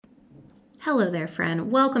Hello there, friend.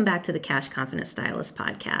 Welcome back to the Cash Confident Stylist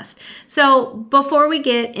podcast. So before we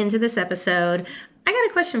get into this episode, I got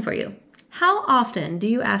a question for you. How often do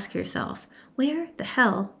you ask yourself, where the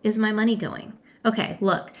hell is my money going? Okay,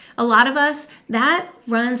 look, a lot of us, that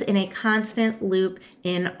runs in a constant loop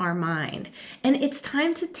in our mind. And it's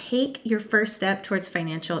time to take your first step towards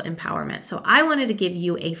financial empowerment. So I wanted to give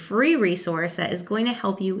you a free resource that is going to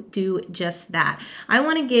help you do just that. I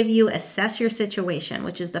want to give you Assess Your Situation,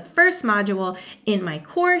 which is the first module in my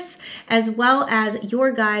course, as well as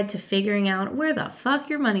your guide to figuring out where the fuck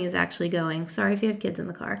your money is actually going. Sorry if you have kids in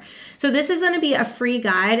the car. So this is going to be a free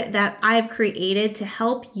guide that I've created to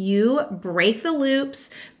help you break the loops,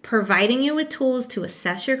 providing you with tools to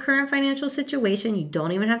assess your current financial situation. You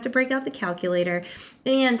don't even have to break out the calculator,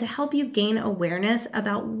 and to help you gain awareness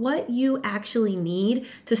about what you actually need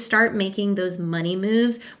to start making those money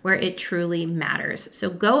moves where it truly matters. So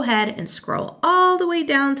go ahead and scroll all the way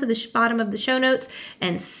down to the bottom of the show notes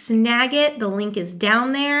and snag it. The link is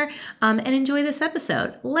down there, and enjoy this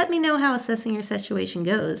episode. Let me know how assessing your situation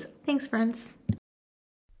goes. Thanks, friends.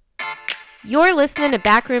 You're listening to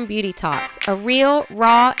Backroom Beauty Talks, a real,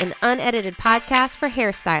 raw, and unedited podcast for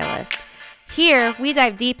hairstylists. Here, we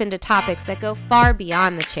dive deep into topics that go far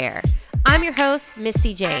beyond the chair. I'm your host,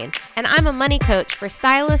 Misty Jane, and I'm a money coach for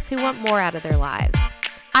stylists who want more out of their lives.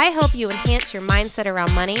 I help you enhance your mindset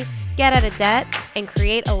around money, get out of debt, and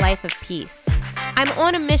create a life of peace. I'm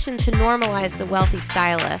on a mission to normalize the wealthy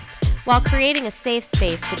stylist while creating a safe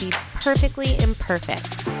space to be perfectly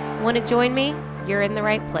imperfect. Want to join me? You're in the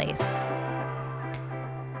right place.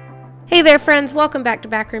 Hey there, friends. Welcome back to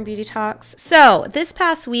Backroom Beauty Talks. So this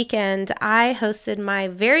past weekend, I hosted my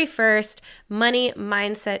very first Money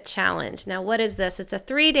Mindset Challenge. Now, what is this? It's a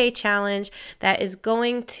 3-day challenge that is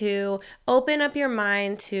going to open up your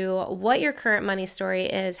mind to what your current money story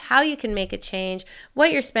is, how you can make a change,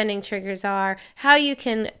 what your spending triggers are, how you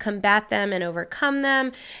can combat them and overcome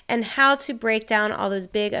them, and how to break down all those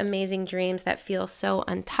big, amazing dreams that feel so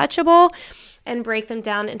untouchable, and break them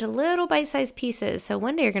down into little bite-sized pieces. So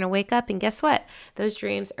one day you're going to wake up and guess what? Those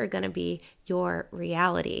dreams are going to be your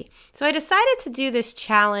reality. So I decided to do this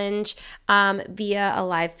challenge via a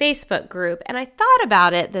live Facebook group. And I thought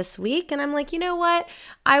about it this week and I'm like, you know what?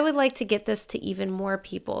 I would like to get this to even more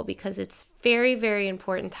people because it's very, very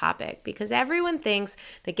important topic, because everyone thinks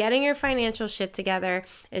that getting your financial shit together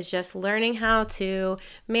is just learning how to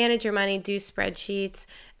manage your money, do spreadsheets,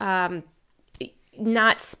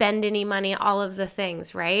 not spend any money, all of the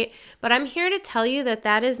things, right? But I'm here to tell you that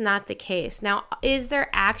that is not the case. Now, is there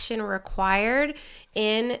action required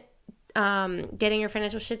in getting your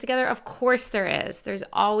financial shit together? Of course there is. There's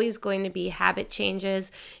always going to be habit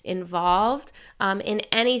changes involved in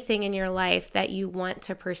anything in your life that you want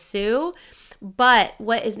to pursue. But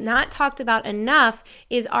what is not talked about enough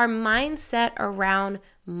is our mindset around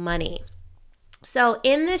money. So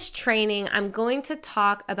in this training, I'm going to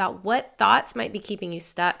talk about what thoughts might be keeping you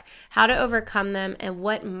stuck, how to overcome them, and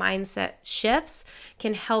what mindset shifts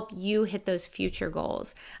can help you hit those future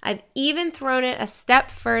goals. I've even thrown it a step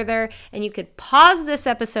further, and you could pause this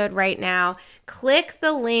episode right now, click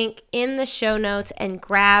the link in the show notes, and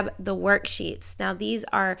grab the worksheets. Now, these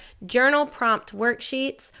are journal prompt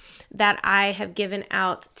worksheets that I have given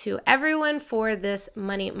out to everyone for this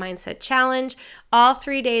Money Mindset Challenge. All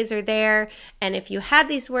 3 days are there, and if you had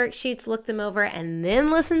these worksheets, look them over and then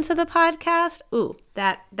listen to the podcast, ooh,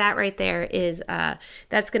 that right there is,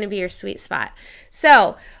 that's going to be your sweet spot.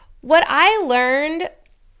 So what I learned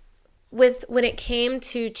when it came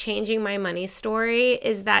to changing my money story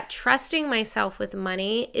is that trusting myself with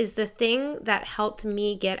money is the thing that helped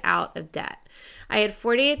me get out of debt. I had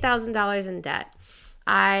 $48,000 in debt.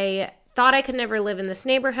 I thought I could never live in this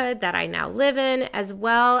neighborhood that I now live in, as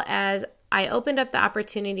well as I opened up the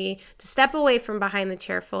opportunity to step away from behind the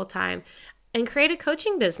chair full time and create a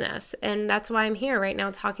coaching business. And that's why I'm here right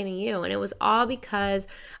now talking to you. And it was all because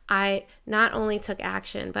I not only took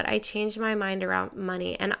action, but I changed my mind around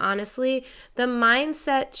money. And honestly, the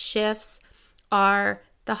mindset shifts are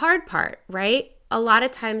the hard part, right? A lot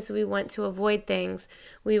of times we want to avoid things.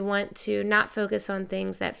 We want to not focus on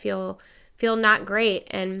things that feel not great.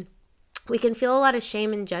 And we can feel a lot of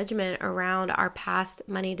shame and judgment around our past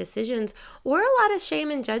money decisions, or a lot of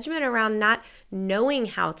shame and judgment around not knowing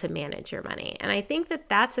how to manage your money. And I think that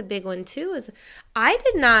that's a big one too, is I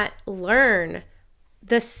did not learn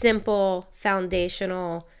the simple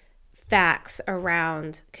foundational facts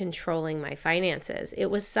around controlling my finances. It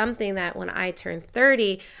was something that when I turned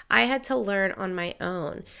 30, I had to learn on my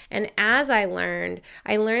own. And as I learned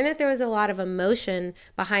that there was a lot of emotion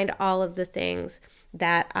behind all of the things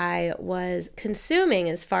that I was consuming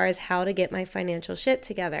as far as how to get my financial shit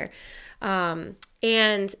together.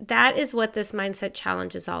 And that is what this mindset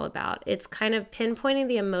challenge is all about. It's kind of pinpointing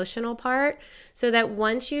the emotional part so that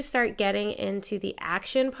once you start getting into the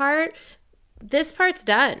action part, this part's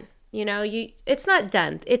done. It's not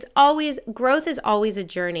done. Growth is always a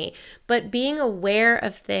journey, but being aware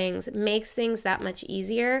of things makes things that much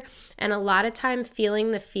easier. And a lot of time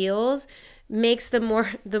feeling the feels makes the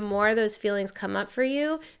more those feelings come up for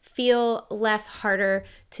you, feel less harder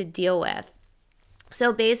to deal with.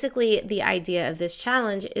 So basically, the idea of this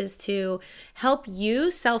challenge is to help you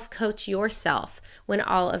self-coach yourself when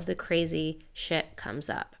all of the crazy shit comes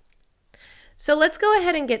up. So let's go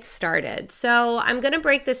ahead and get started. So I'm going to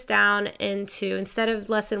break this down into, instead of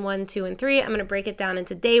lesson 1, 2, and 3, I'm going to break it down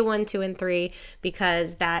into day 1, 2, and 3,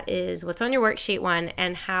 because that is what's on your worksheet 1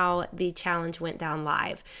 and how the challenge went down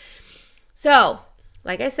live. So,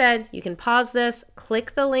 like I said, you can pause this,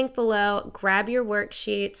 click the link below, grab your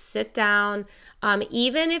worksheet, sit down.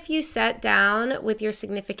 Even if you sat down with your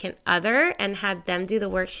significant other and had them do the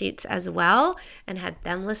worksheets as well and had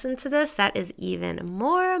them listen to this, that is even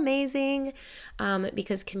more amazing,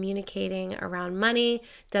 because communicating around money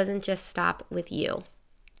doesn't just stop with you.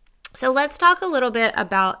 So let's talk a little bit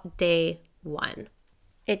about day 1.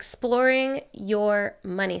 Exploring your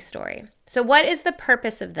money story. So what is the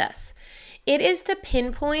purpose of this? It is to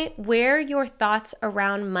pinpoint where your thoughts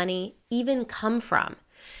around money even come from.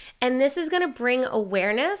 And this is going to bring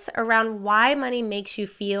awareness around why money makes you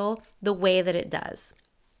feel the way that it does.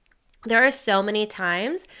 There are so many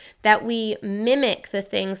times that we mimic the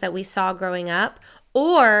things that we saw growing up,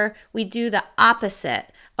 or we do the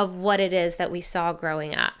opposite of what it is that we saw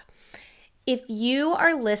growing up. If you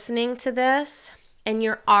are listening to this and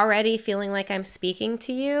you're already feeling like I'm speaking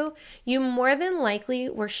to you, you more than likely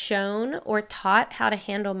were shown or taught how to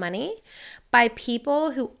handle money by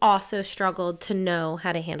people who also struggled to know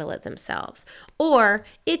how to handle it themselves, or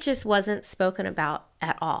it just wasn't spoken about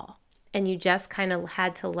at all. And you just kind of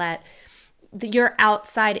had to let your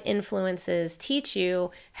outside influences teach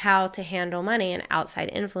you how to handle money, and outside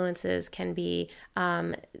influences can be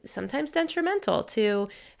sometimes detrimental to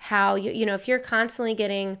how if you're constantly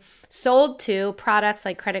getting sold to products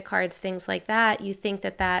like credit cards, things like that, you think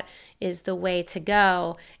that that is the way to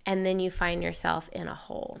go, and then you find yourself in a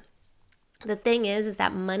hole. The thing is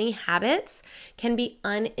that money habits can be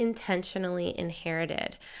unintentionally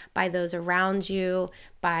inherited by those around you,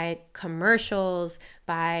 by commercials,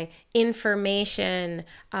 by information,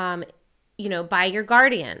 by your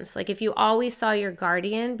guardians. Like if you always saw your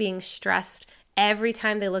guardian being stressed every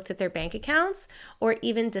time they looked at their bank accounts or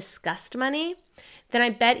even discussed money, then I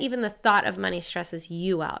bet even the thought of money stresses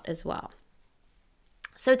you out as well.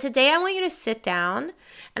 So today I want you to sit down,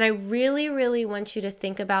 and I really, really want you to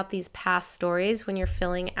think about these past stories when you're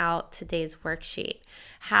filling out today's worksheet.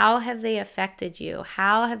 How have they affected you?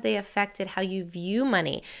 How have they affected how you view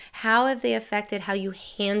money? How have they affected how you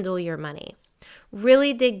handle your money?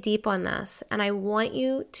 Really dig deep on this, and I want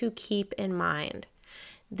you to keep in mind,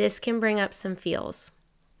 this can bring up some feels.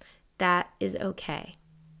 That is okay.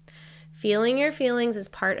 Feeling your feelings is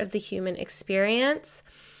part of the human experience.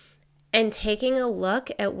 And taking a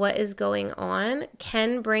look at what is going on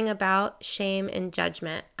can bring about shame and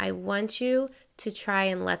judgment. I want you to try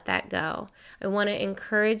and let that go. I want to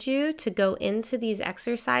encourage you to go into these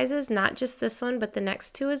exercises, not just this one, but the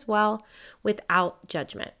next 2 as well, without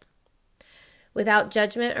judgment. Without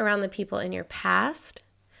judgment around the people in your past,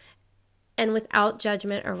 and without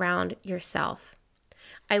judgment around yourself.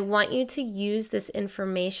 I want you to use this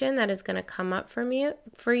information that is going to come up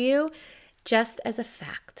for you just as a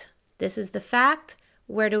fact. This is the fact.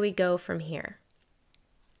 Where do we go from here?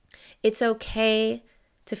 It's okay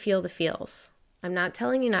to feel the feels. I'm not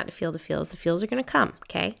telling you not to feel the feels. The feels are going to come,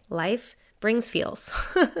 okay? Life brings feels.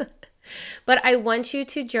 But I want you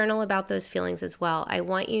to journal about those feelings as well. I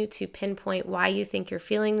want you to pinpoint why you think you're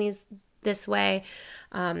feeling this way.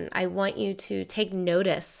 I want you to take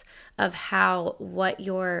notice of how what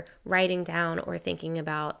you're writing down or thinking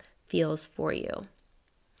about feels for you.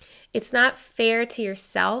 It's not fair to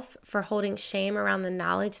yourself for holding shame around the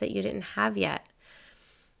knowledge that you didn't have yet.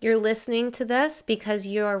 You're listening to this because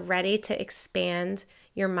you're ready to expand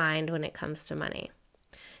your mind when it comes to money.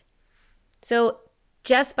 So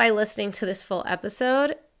just by listening to this full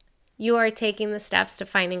episode, you are taking the steps to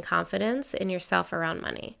finding confidence in yourself around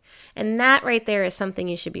money. And that right there is something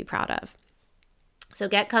you should be proud of. So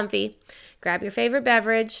get comfy, grab your favorite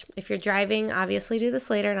beverage. If you're driving, obviously do this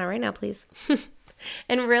later, not right now, please.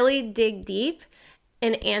 And really dig deep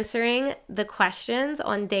in answering the questions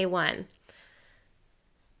on day 1.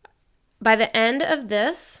 By the end of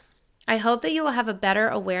this, I hope that you will have a better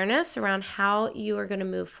awareness around how you are going to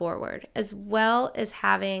move forward, as well as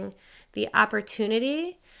having the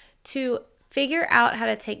opportunity to figure out how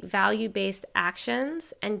to take value-based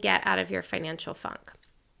actions and get out of your financial funk.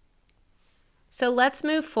 So let's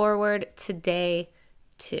move forward to day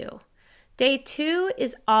 2. Day 2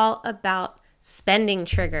 is all about spending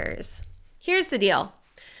triggers. Here's the deal.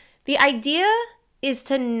 The idea is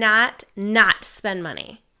to not spend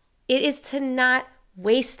money. It is to not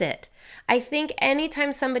waste it. I think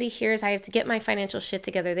anytime somebody hears I have to get my financial shit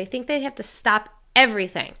together, they think they have to stop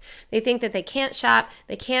everything. They think that they can't shop,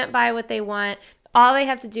 they can't buy what they want. All they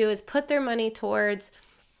have to do is put their money towards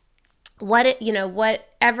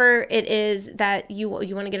whatever it is that you want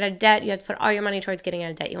to get out of debt. You have to put all your money towards getting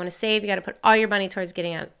out of debt. You want to save, you got to put all your money towards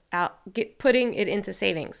putting it into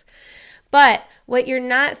savings. But what you're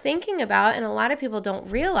not thinking about, and a lot of people don't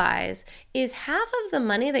realize, is half of the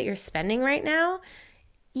money that you're spending right now,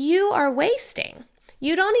 you are wasting.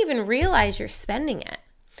 You don't even realize you're spending it.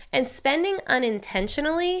 And spending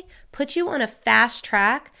unintentionally puts you on a fast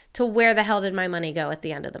track to where the hell did my money go at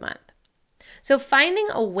the end of the month. So finding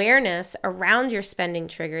awareness around your spending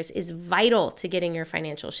triggers is vital to getting your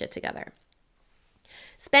financial shit together.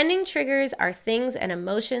 Spending triggers are things and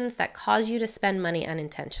emotions that cause you to spend money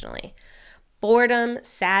unintentionally. Boredom,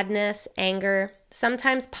 sadness, anger,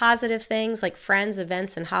 sometimes positive things like friends,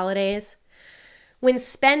 events, and holidays. When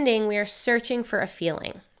spending, we are searching for a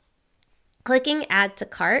feeling. Clicking add to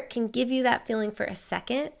cart can give you that feeling for a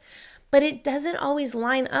second, but it doesn't always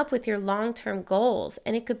line up with your long-term goals,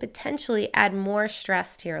 and it could potentially add more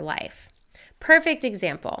stress to your life. Perfect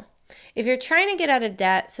example. If you're trying to get out of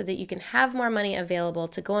debt so that you can have more money available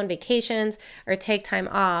to go on vacations or take time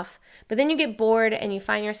off, but then you get bored and you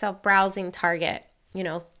find yourself browsing Target,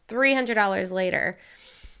 $300 later.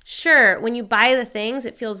 Sure, when you buy the things,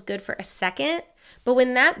 it feels good for a second, but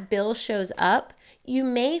when that bill shows up, you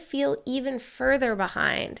may feel even further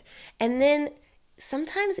behind, and then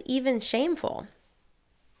sometimes even shameful.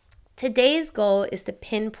 Today's goal is to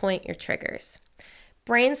pinpoint your triggers.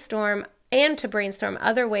 Brainstorm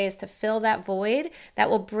other ways to fill that void that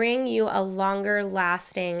will bring you a longer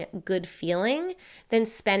lasting good feeling than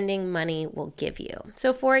spending money will give you.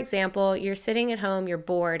 So for example, you're sitting at home, you're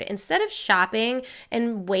bored. Instead of shopping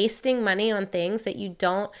and wasting money on things that you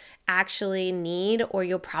don't actually need, or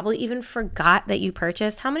you'll probably even forgot that you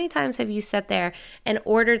purchased. How many times have you sat there and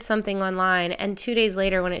ordered something online and 2 days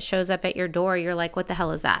later when it shows up at your door, you're like, what the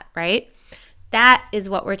hell is that, right? That is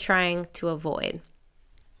what we're trying to avoid.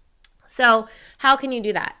 So how can you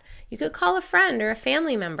do that? You could call a friend or a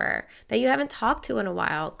family member that you haven't talked to in a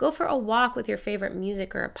while. Go for a walk with your favorite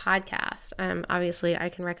music or a podcast. Obviously, I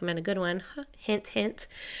can recommend a good one. Hint, hint.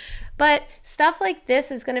 But stuff like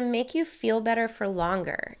this is going to make you feel better for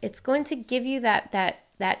longer. It's going to give you that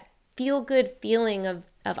feel-good feeling of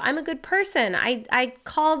I'm a good person. I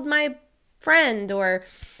called my friend, or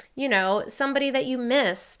somebody that you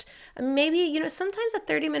missed. Maybe, sometimes a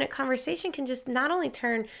 30-minute conversation can just not only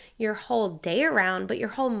turn your whole day around, but your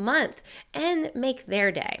whole month and make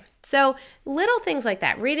their day. So little things like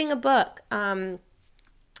that, reading a book,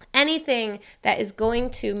 anything that is going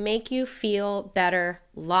to make you feel better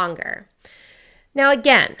longer. Now,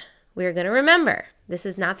 again, we're going to remember, this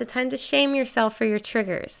is not the time to shame yourself for your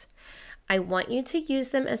triggers. I want you to use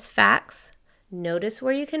them as facts. Notice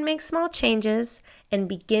where you can make small changes and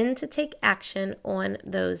begin to take action on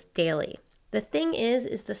those daily. The thing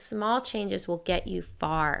is the small changes will get you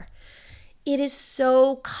far. It is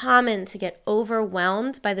so common to get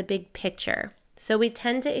overwhelmed by the big picture, so we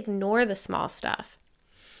tend to ignore the small stuff.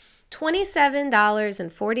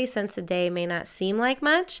 $27.40 a day may not seem like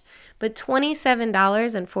much, but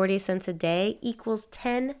 $27.40 a day equals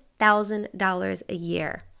 $10,000 a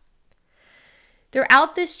year.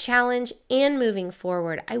 Throughout this challenge and moving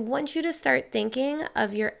forward, I want you to start thinking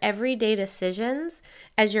of your everyday decisions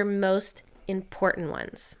as your most important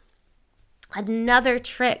ones. Another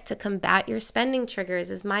trick to combat your spending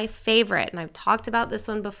triggers is my favorite, and I've talked about this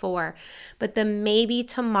one before, but the Maybe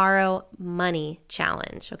Tomorrow Money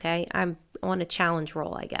Challenge, okay? I'm on a challenge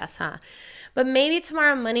roll, I guess, huh? But Maybe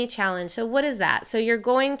Tomorrow Money Challenge, so what is that? So you're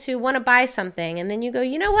going to want to buy something, and then you go,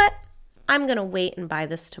 you know what? I'm going to wait and buy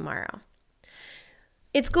this tomorrow.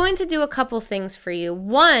 It's going to do a couple things for you.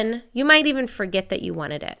 One, you might even forget that you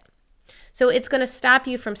wanted it. So it's going to stop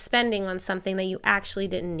you from spending on something that you actually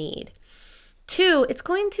didn't need. Two, it's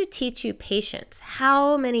going to teach you patience.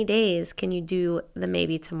 How many days can you do the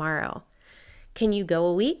maybe tomorrow? Can you go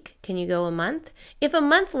a week? Can you go a month? If a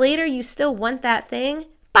month later you still want that thing,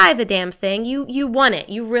 buy the damn thing. You want it.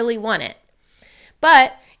 You really want it.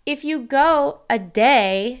 But if you go a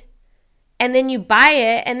day And then you buy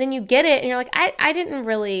it and then you get it and you're like,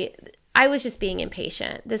 I was just being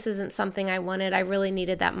impatient. This isn't something I wanted. I really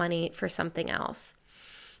needed that money for something else.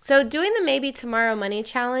 So doing the Maybe Tomorrow Money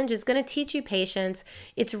Challenge is going to teach you patience.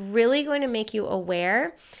 It's really going to make you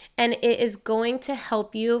aware, and it is going to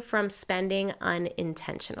help you from spending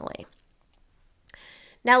unintentionally.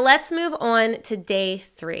 Now let's move on to day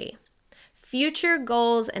 3, future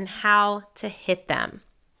goals and how to hit them.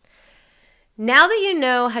 Now that you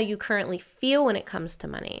know how you currently feel when it comes to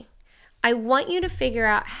money, I want you to figure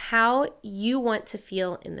out how you want to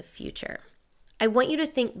feel in the future. I want you to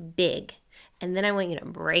think big, and then I want you to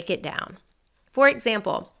break it down. For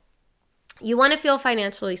example, you want to feel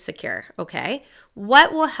financially secure, okay?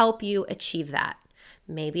 What will help you achieve that?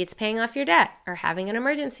 Maybe it's paying off your debt or having an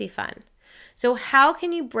emergency fund. So how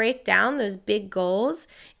can you break down those big goals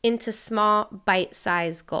into small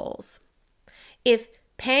bite-sized goals? If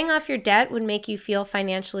paying off your debt would make you feel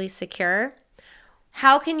financially secure,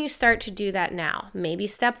 how can you start to do that now? Maybe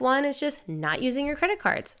step 1 is just not using your credit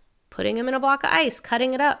cards, putting them in a block of ice,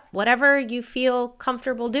 cutting it up, whatever you feel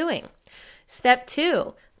comfortable doing. Step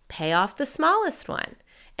 2, pay off the smallest one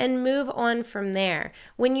and move on from there.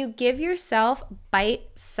 When you give yourself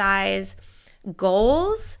bite-sized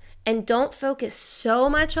goals and don't focus so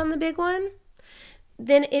much on the big one,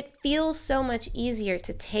 then it feels so much easier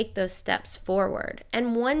to take those steps forward.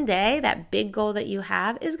 And one day, that big goal that you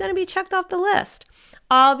have is going to be checked off the list,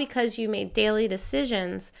 all because you made daily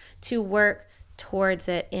decisions to work towards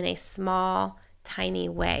it in a small, tiny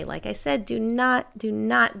way. Like I said, do not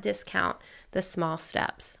discount the small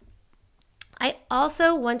steps. I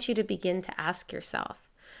also want you to begin to ask yourself,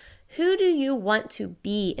 who do you want to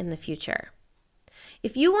be in the future?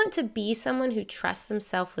 If you want to be someone who trusts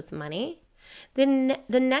themselves with money, then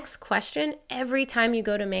the next question every time you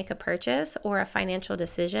go to make a purchase or a financial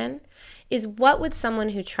decision is, what would someone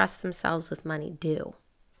who trusts themselves with money do?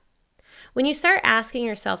 When you start asking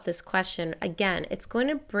yourself this question, again, it's going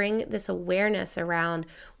to bring this awareness around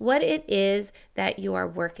what it is that you are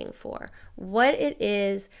working for, what it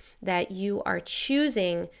is that you are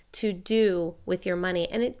choosing to do with your money,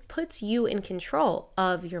 and it puts you in control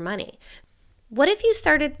of your money. What if you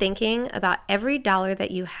started thinking about every dollar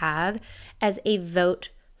that you have as a vote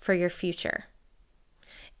for your future?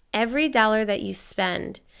 Every dollar that you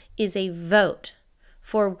spend is a vote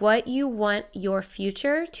for what you want your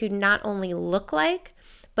future to not only look like,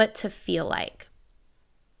 but to feel like.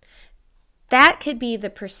 That could be the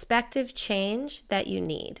perspective change that you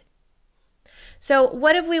need. So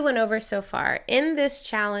what have we went over so far? In this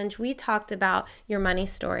challenge, we talked about your money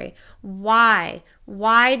story. Why?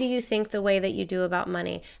 Why do you think the way that you do about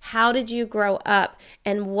money? How did you grow up?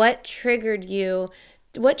 And what triggers you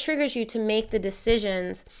to make the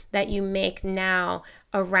decisions that you make now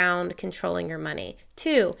around controlling your money?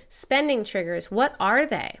 2, spending triggers. What are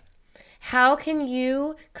they? How can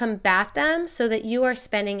you combat them so that you are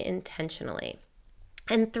spending intentionally?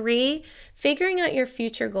 And 3, figuring out your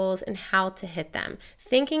future goals and how to hit them.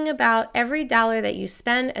 Thinking about every dollar that you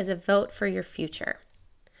spend as a vote for your future.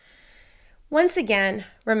 Once again,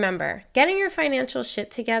 remember, getting your financial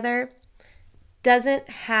shit together doesn't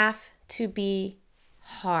have to be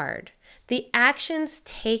hard. The actions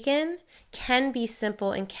taken can be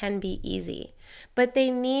simple and can be easy, but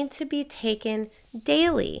they need to be taken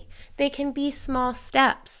daily. They can be small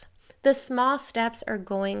steps. The small steps are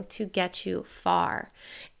going to get you far.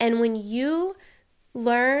 And when you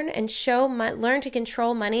learn to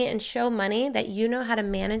control money and show money that you know how to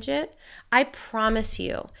manage it, I promise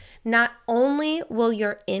you, not only will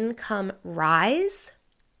your income rise,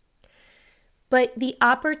 but the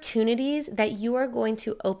opportunities that you are going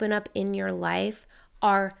to open up in your life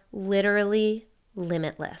are literally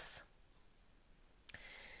limitless.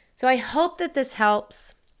 So I hope that this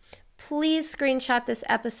helps. Please screenshot this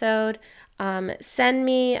episode, send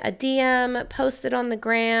me a DM, post it on the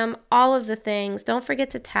gram, all of the things. Don't forget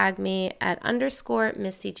to tag me at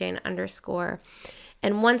 _MistyJane_.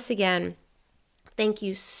 And once again, thank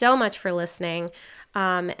you so much for listening.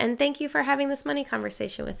 And thank you for having this money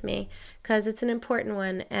conversation with me, because it's an important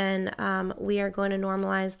one, and we are going to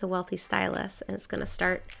normalize the wealthy stylist, and it's going to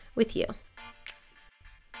start with you.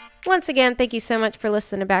 Once again, thank you so much for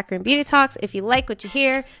listening to Backroom Beauty Talks. If you like what you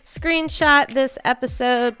hear, screenshot this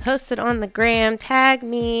episode, post it on the gram, tag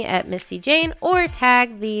me at Misty Jane, or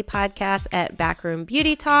tag the podcast at Backroom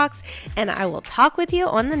Beauty Talks, and I will talk with you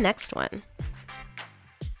on the next one.